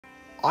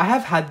I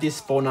have had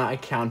this Fortnite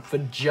account for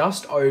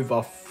just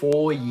over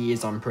 4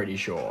 years, I'm pretty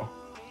sure.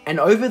 And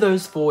over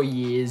those 4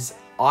 years,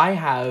 I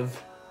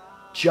have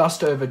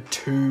just over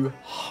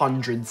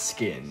 200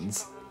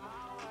 skins.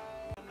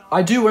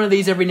 I do one of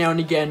these every now and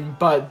again,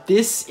 but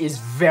this is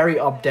very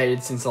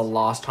updated since the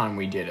last time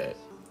we did it.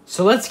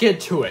 So let's get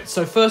to it.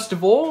 So first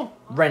of all,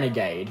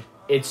 Renegade.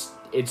 It's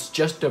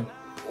just an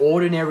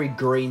ordinary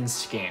green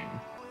skin.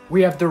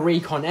 We have the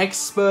Recon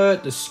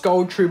Expert, the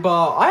Skull Trooper.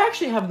 I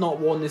actually have not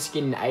worn this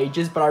skin in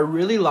ages, but I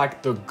really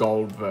like the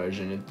gold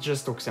version. It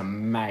just looks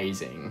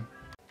amazing.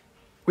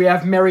 We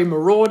have Merry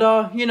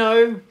Marauder, you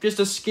know, just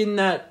a skin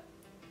that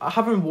I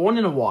haven't worn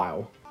in a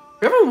while.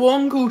 We haven't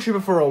worn Cool Trooper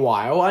for a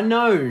while, I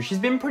know. She's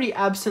been pretty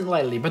absent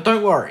lately, but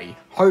don't worry.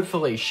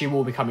 Hopefully, she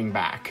will be coming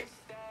back.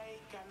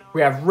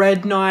 We have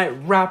Red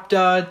Knight,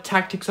 Raptor,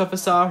 Tactics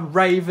Officer,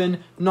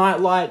 Raven,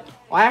 Nightlight.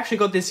 I actually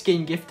got this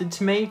skin gifted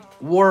to me,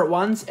 wore it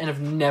once, and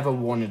have never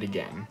worn it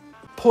again.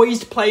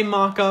 Poised Play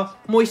Marker,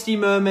 Moisty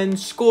Merman,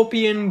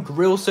 Scorpion,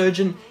 Grill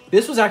Surgeon.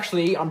 This was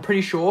actually, I'm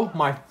pretty sure,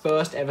 my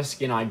first ever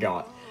skin I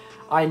got.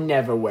 I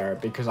never wear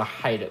it because I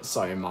hate it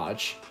so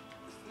much.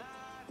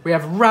 We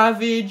have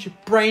Ravage,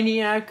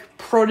 Brainiac,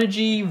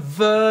 Prodigy,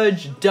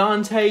 Verge,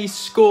 Dante,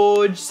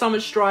 Scourge,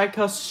 Summit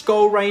Striker,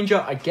 Skull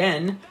Ranger,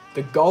 again,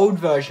 the gold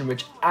version,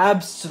 which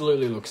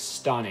absolutely looks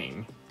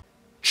stunning.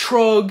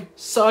 Trog,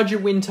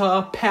 Sergeant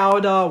Winter,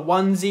 Powder,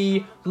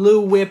 Onesie,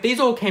 Lil Whip. These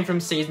all came from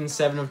Season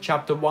 7 of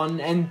Chapter 1,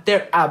 and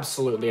they're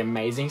absolutely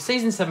amazing.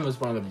 Season 7 was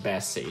one of the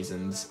best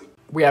seasons.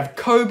 We have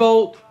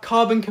Cobalt,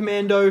 Carbon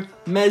Commando,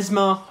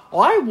 Mesmer.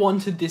 I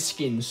wanted this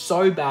skin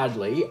so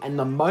badly, and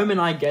the moment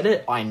I get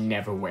it, I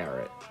never wear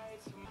it.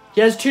 He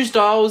has two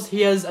styles.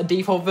 He has a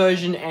default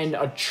version and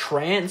a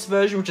trance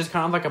version, which is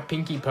kind of like a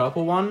pinky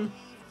purple one.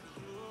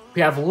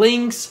 We have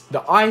Lynx,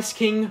 the Ice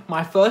King,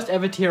 my first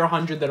ever tier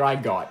 100 that I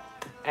got.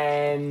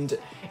 And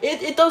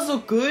it does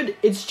look good.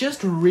 It's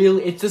just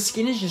really, the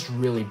skin is just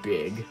really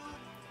big.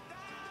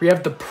 We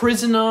have the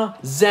Prisoner,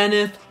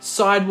 Zenith,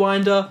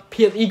 Sidewinder,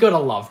 Peely. You gotta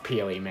love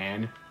Peely,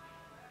 man.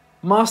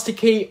 Master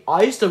Key,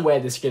 I used to wear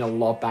this skin a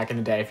lot back in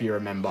the day if you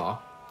remember.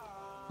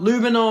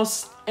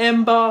 Luminos,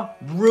 Ember,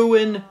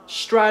 Ruin,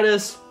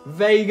 Stratus,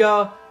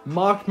 Vega,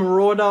 Marked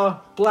Marauder,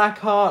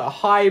 Blackheart, a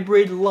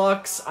Hybrid,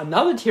 Lux,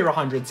 another tier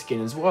 100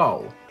 skin as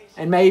well.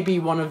 And maybe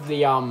one of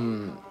the,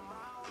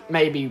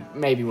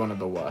 maybe one of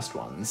the worst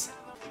ones.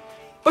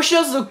 But she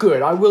does look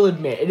good, I will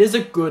admit. It is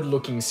a good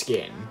looking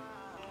skin.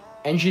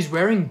 And she's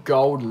wearing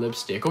gold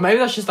lipstick. Or maybe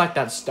that's just like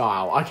that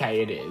style.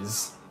 Okay, it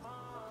is.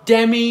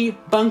 Demi,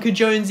 Bunker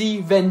Jonesy,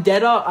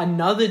 Vendetta,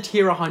 another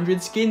tier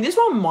 100 skin. This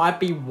one might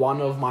be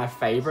one of my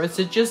favorites.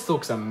 It just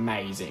looks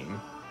amazing.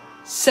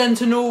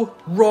 Sentinel,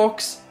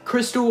 Rocks,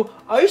 Crystal.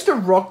 I used to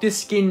rock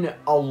this skin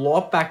a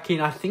lot back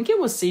in, I think it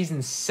was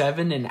Season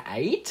 7 and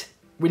 8.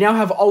 We now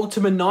have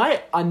Ultimate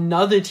Knight,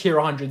 another tier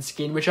 100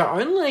 skin, which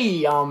I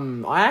only,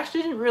 I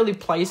actually didn't really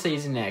play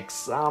Season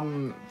X,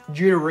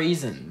 due to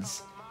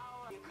reasons.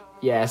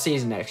 Yeah,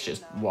 Season X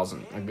just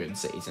wasn't a good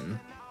season.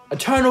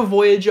 Eternal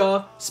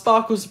Voyager,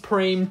 Sparkle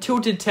Supreme,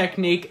 Tilted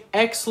Technique,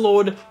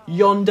 X-Lord,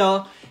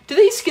 Yonder. Do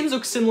these skins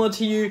look similar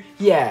to you?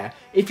 Yeah.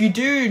 If you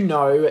do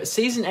know,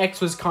 Season X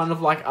was kind of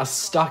like a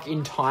stuck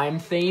in time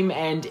theme,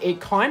 and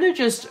it kind of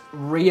just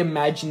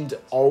reimagined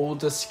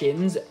older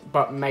skins,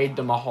 but made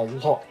them a whole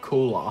lot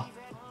cooler.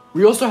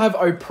 We also have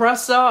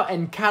Oppressor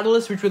and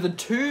Catalyst, which were the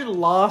two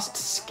last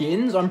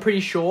skins, I'm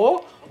pretty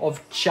sure,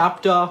 of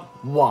Chapter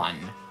 1.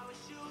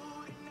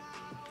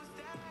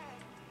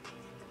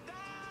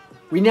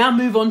 We now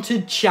move on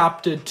to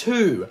Chapter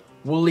 2,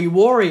 Woolly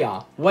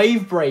Warrior,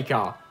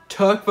 Wavebreaker,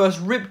 Turk vs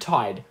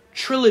Riptide,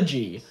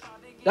 Trilogy.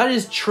 That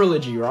is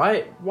Trilogy,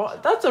 right?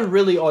 What? That's a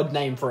really odd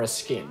name for a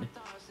skin.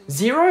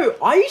 Zero,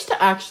 I used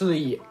to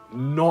actually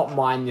not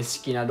mind this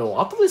skin at all.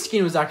 I thought this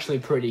skin was actually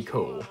pretty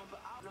cool.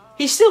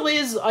 He still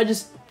is, I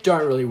just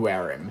don't really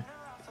wear him.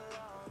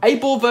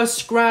 8-Ball vs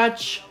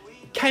Scratch,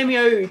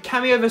 Cameo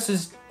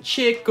vs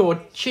Chick or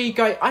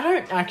Chico. I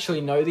don't actually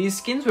know. These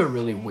skins were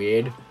really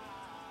weird.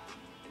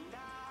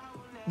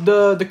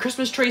 The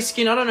Christmas tree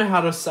skin, I don't know how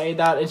to say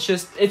that. It's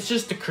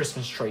just the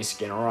Christmas tree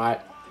skin,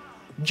 alright?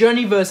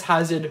 Journey vs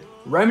Hazard,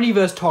 Remedy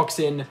vs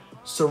Toxin,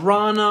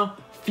 Serana,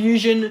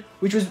 Fusion,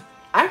 which was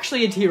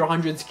actually a tier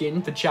 100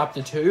 skin for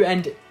Chapter 2,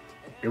 and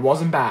it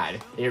wasn't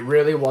bad. It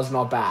really was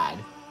not bad.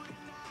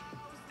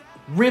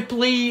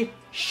 Ripley,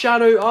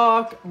 Shadow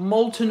Arc,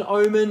 Molten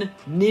Omen,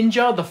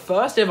 Ninja, the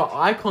first ever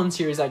Icon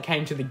series that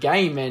came to the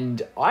game,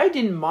 and I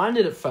didn't mind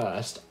it at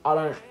first. I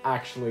don't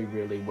actually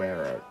really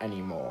wear it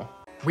anymore.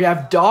 We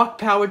have Dark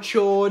Power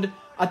Chord.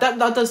 That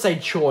does say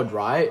Chord,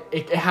 right?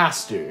 It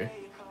has to.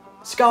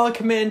 Scarlet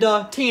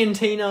Commander,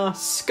 TNTina,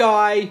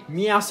 Sky,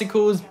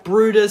 Meowsicles,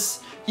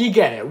 Brutus. You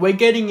get it. We're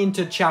getting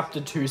into Chapter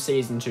 2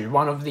 Season 2,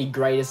 one of the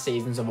greatest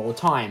seasons of all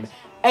time.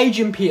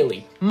 Agent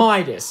Peely,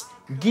 Midas,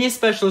 Gear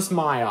Specialist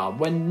Maya.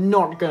 We're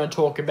not going to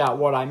talk about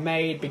what I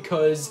made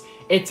because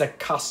it's a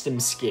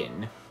custom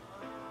skin.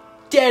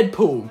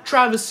 Deadpool,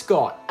 Travis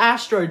Scott,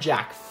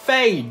 Astrojack,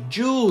 Fade,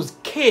 Jules,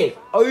 Kit,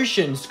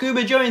 Ocean,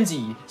 Scuba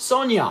Jonesy,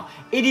 Sonya.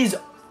 It is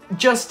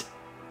just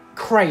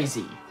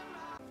crazy.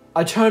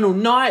 Eternal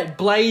Knight,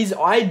 Blaze.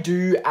 I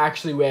do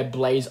actually wear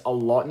Blaze a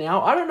lot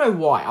now. I don't know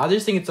why. I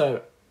just think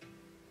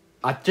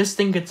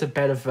it's a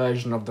better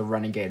version of the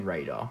Renegade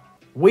Raider.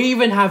 We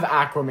even have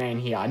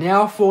Aquaman here.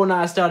 Now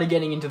Fortnite started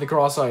getting into the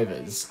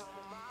crossovers.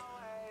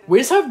 We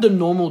just have the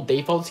normal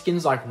default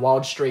skins like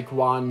Wild Streak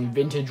 1,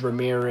 Vintage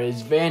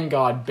Ramirez,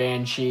 Vanguard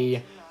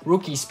Banshee,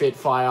 Rookie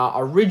Spitfire,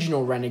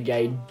 Original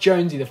Renegade,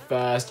 Jonesy the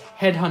First,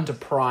 Headhunter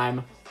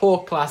Prime,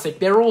 Hawk Classic.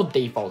 They're all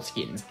default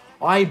skins.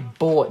 I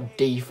bought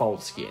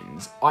default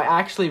skins. I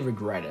actually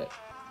regret it.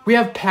 We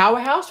have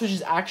Powerhouse, which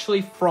is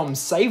actually from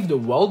Save the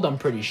World, I'm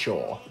pretty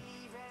sure.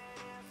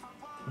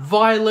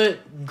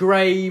 Violet,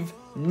 Grave,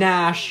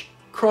 Nash,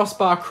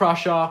 Crossbar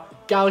Crusher,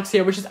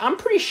 Galaxy, which is, I'm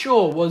pretty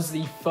sure, was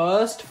the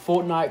first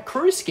Fortnite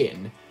crew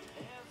skin.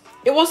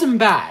 It wasn't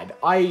bad.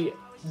 I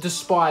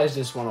despise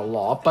this one a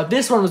lot, but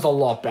this one was a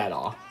lot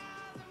better.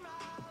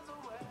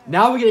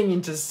 Now we're getting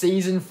into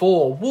Season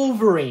 4.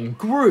 Wolverine,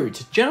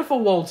 Groot, Jennifer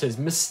Walters,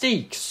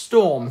 Mystique,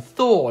 Storm,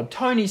 Thor,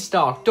 Tony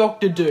Stark,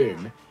 Doctor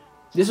Doom.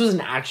 This was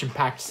an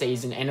action-packed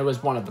season, and it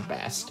was one of the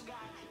best.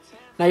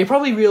 Now, you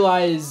probably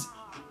realize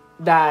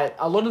that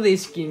a lot of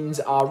these skins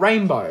are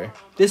rainbow.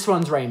 This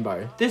one's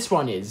rainbow. This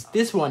one is.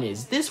 This one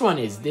is. This one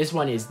is. This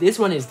one is. This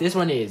one is. This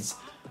one is.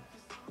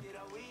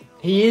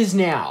 He is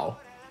now.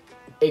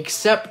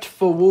 Except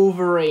for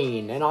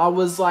Wolverine. And I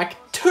was like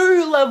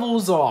 2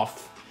 levels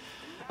off.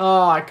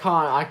 Oh, I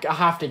can't. I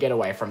have to get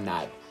away from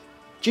that.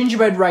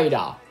 Gingerbread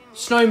Raider.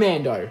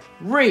 Snowmando.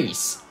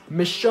 Reese.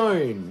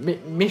 Michonne.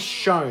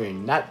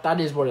 Michonne. That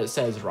is what it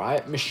says,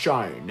 right?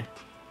 Michonne.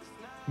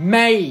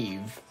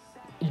 Maeve.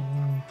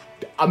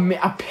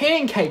 A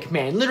pancake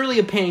man. Literally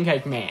a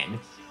pancake man.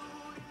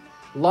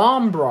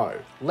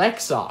 Lambro.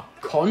 Lexa.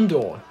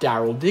 Condor.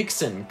 Daryl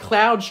Dixon.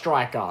 Cloud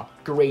Striker.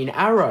 Green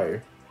Arrow.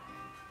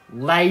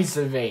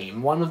 Laserbeam.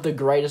 One of the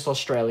greatest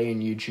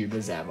Australian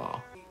YouTubers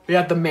ever. We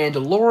have the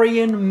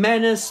Mandalorian,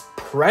 Menace,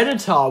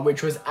 Predator,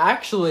 which was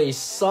actually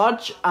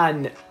such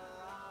a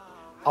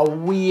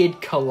weird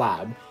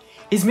collab.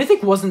 His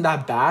mythic wasn't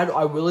that bad,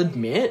 I will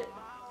admit.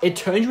 It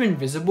turned you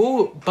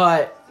invisible,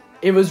 but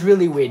it was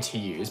really weird to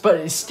use. But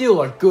it's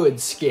still a good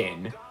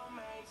skin.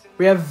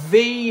 We have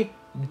V,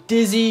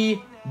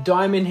 Dizzy,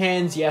 Diamond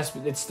Hands. Yes,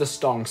 it's the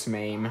Stonks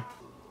meme.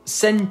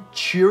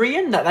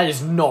 Centurion? That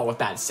is not what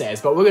that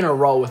says, but we're going to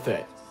roll with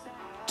it.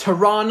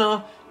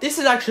 Tirana. This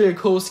is actually a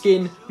cool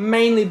skin,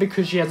 mainly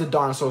because she has a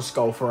dinosaur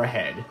skull for a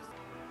head.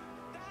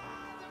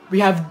 We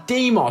have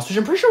Demos, which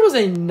I'm pretty sure was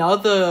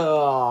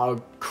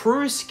another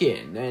crew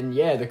skin. And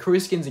yeah, the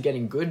crew skins are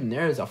getting good, and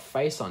there is a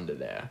face under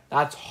there.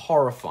 That's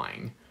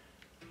horrifying.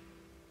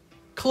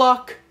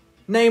 Cluck,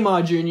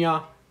 Neymar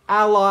Jr.,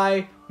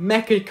 Ally,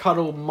 Mecha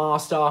Cuddle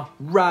Master,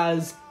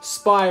 Raz,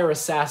 Spire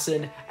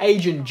Assassin,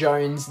 Agent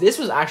Jones. This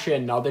was actually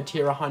another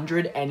tier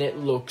 100, and it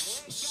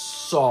looks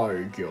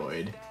so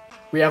good.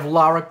 We have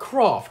Lara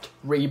Croft,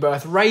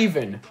 Rebirth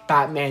Raven,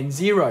 Batman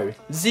Zero,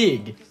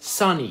 Zig,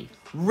 Sunny,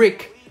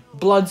 Rick,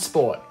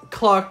 Bloodsport,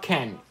 Clark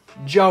Kent,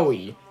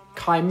 Joey,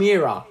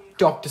 Chimera,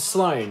 Dr.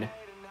 Sloan,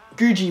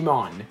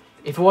 Gugimon.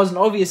 If it wasn't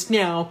obvious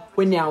now,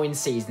 we're now in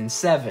Season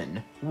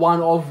 7.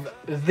 One of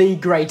the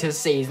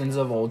greatest seasons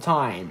of all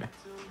time.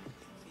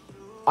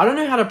 I don't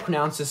know how to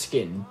pronounce the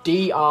skin.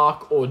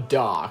 D-Arc or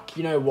Dark.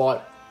 You know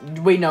what?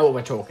 We know what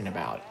we're talking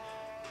about.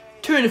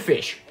 Tuna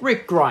Fish,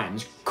 Rick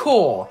Grimes,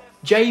 Core,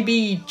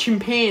 JB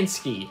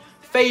Chimpanski,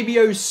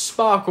 Fabio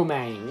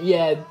Sparklemane.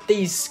 Yeah,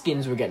 these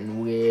skins were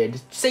getting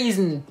weird.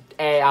 Season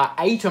 8,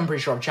 I'm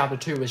pretty sure, of Chapter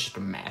 2 was just a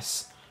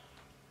mess.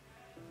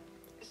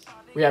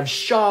 We have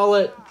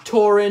Charlotte,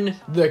 Tauren,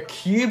 the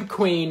Cube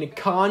Queen,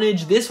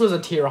 Carnage. This was a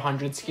tier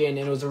 100 skin,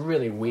 and it was a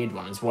really weird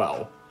one as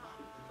well.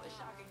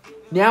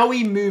 Now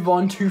we move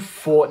on to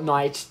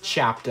Fortnite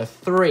Chapter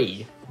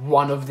 3,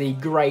 one of the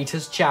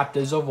greatest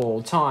chapters of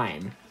all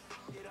time.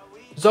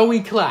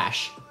 Zoe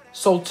Clash,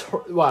 Soltura,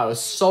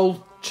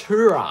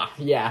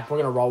 yeah, we're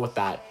gonna roll with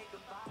that.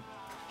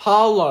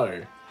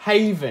 Harlow,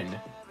 Haven,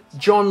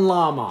 John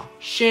Llama,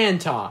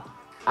 Shanta,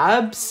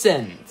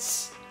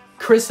 Absence,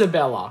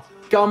 Chrisabella,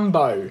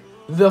 Gumbo,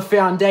 The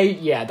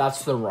Foundation, yeah,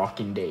 that's The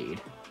Rock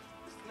indeed.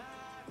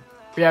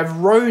 We have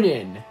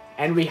Ronin,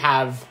 and we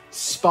have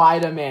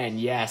Spider-Man,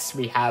 yes,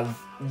 we have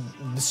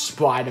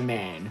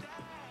Spider-Man.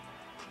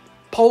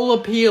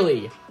 Polar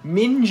Peely,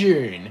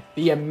 Minjun,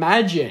 The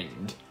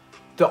Imagined,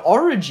 The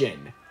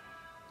Origin,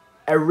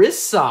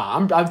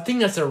 Arissa, I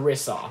think that's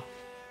Arissa,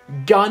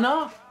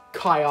 Gunner,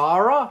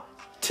 Kyara,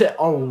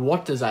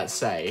 what does that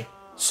say?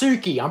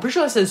 Suki, I'm pretty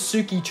sure that says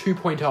Suki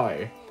 2.0.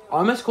 I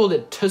almost called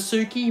it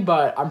Tasuki,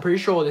 but I'm pretty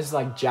sure this is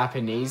like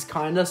Japanese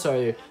kinda,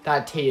 so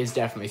that T is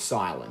definitely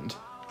silent.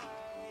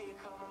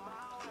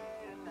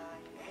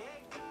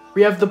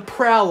 We have the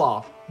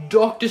Prowler,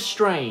 Doctor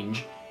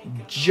Strange,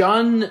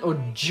 Jun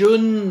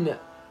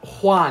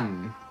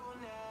Huan.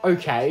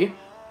 Okay.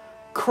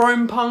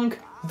 Chrome Punk,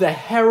 The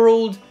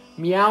Herald,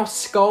 Meow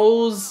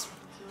Skulls.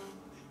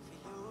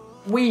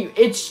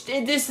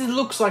 This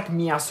looks like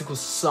Meowsicle's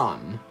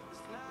son.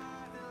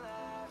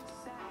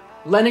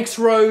 Lennox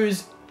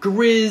Rose,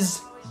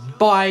 Grizz,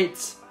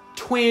 Bite,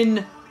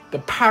 Twin, The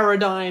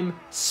Paradigm,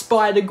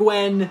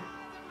 Spider-Gwen,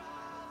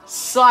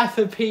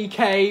 Cypher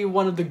PK,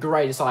 one of the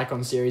greatest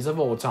icon series of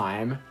all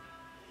time.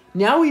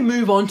 Now we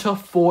move on to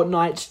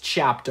Fortnite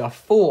Chapter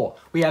 4.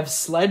 We have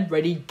Sled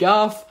Ready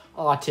Guff,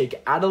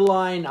 Arctic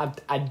Adeline,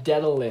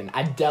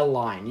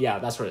 yeah,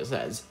 that's what it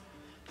says.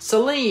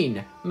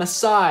 Celine,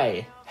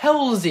 Masai,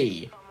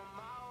 Halsey,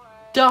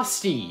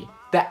 Dusty,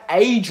 The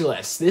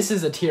Ageless, this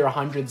is a tier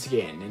 100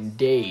 skin,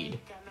 indeed.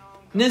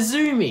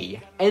 Nezumi,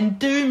 and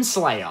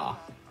Doomslayer.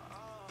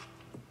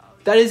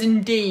 That is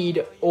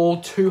indeed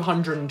all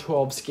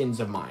 212 skins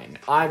of mine.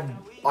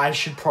 I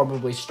should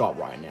probably stop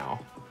right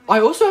now. I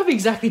also have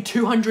exactly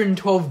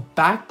 212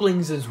 back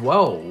blings as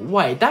well.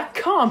 Wait, that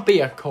can't be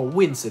a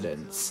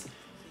coincidence.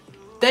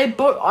 They're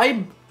both,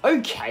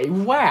 okay,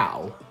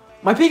 wow.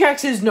 My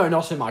pickaxes, no,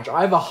 not so much.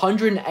 I have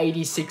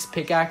 186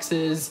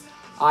 pickaxes.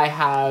 I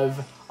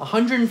have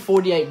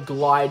 148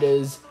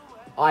 gliders.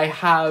 I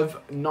have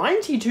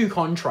 92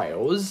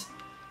 contrails.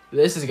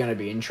 This is going to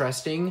be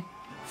interesting.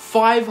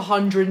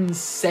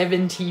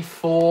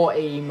 574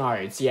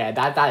 emotes. Yeah,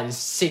 that is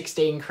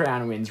 16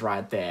 crown wins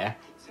right there.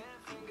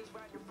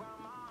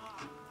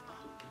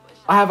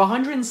 I have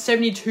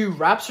 172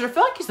 raps, which I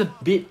feel like is a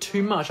bit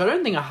too much. I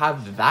don't think I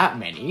have that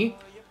many.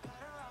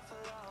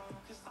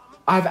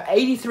 I have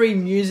 83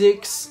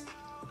 musics.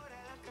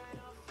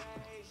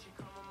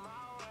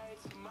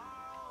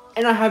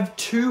 And I have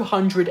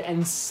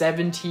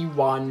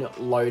 271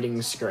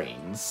 loading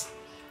screens.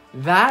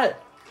 That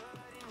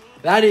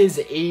is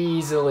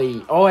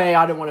easily... Oh, hey,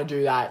 I don't want to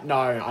do that. No,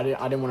 I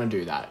didn't want to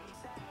do that.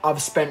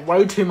 I've spent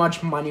way too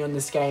much money on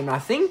this game. I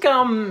think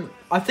I'm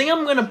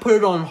going to put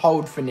it on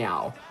hold for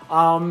now.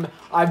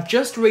 I've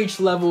just reached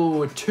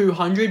level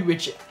 200,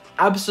 which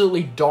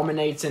absolutely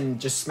dominates and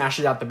just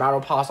smashes out the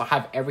battle pass. I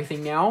have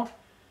everything now.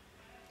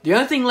 The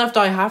only thing left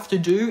I have to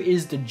do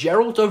is the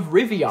Geralt of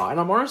Rivia, and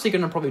I'm honestly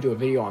going to probably do a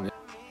video on this.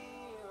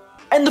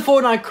 And the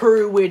Fortnite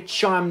crew,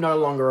 which I'm no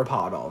longer a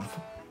part of.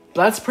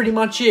 But that's pretty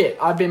much it.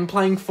 I've been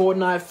playing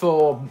Fortnite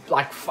for,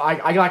 like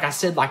I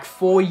said, like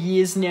 4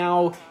 years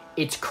now.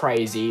 It's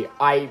crazy.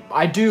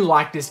 I do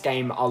like this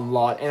game a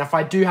lot, and if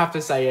I do have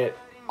to say it,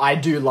 I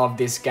do love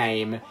this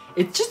game.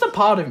 It's just a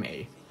part of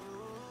me.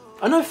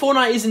 I know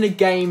Fortnite isn't a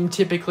game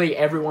typically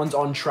everyone's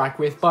on track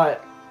with,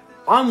 but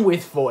I'm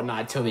with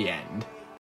Fortnite till the end.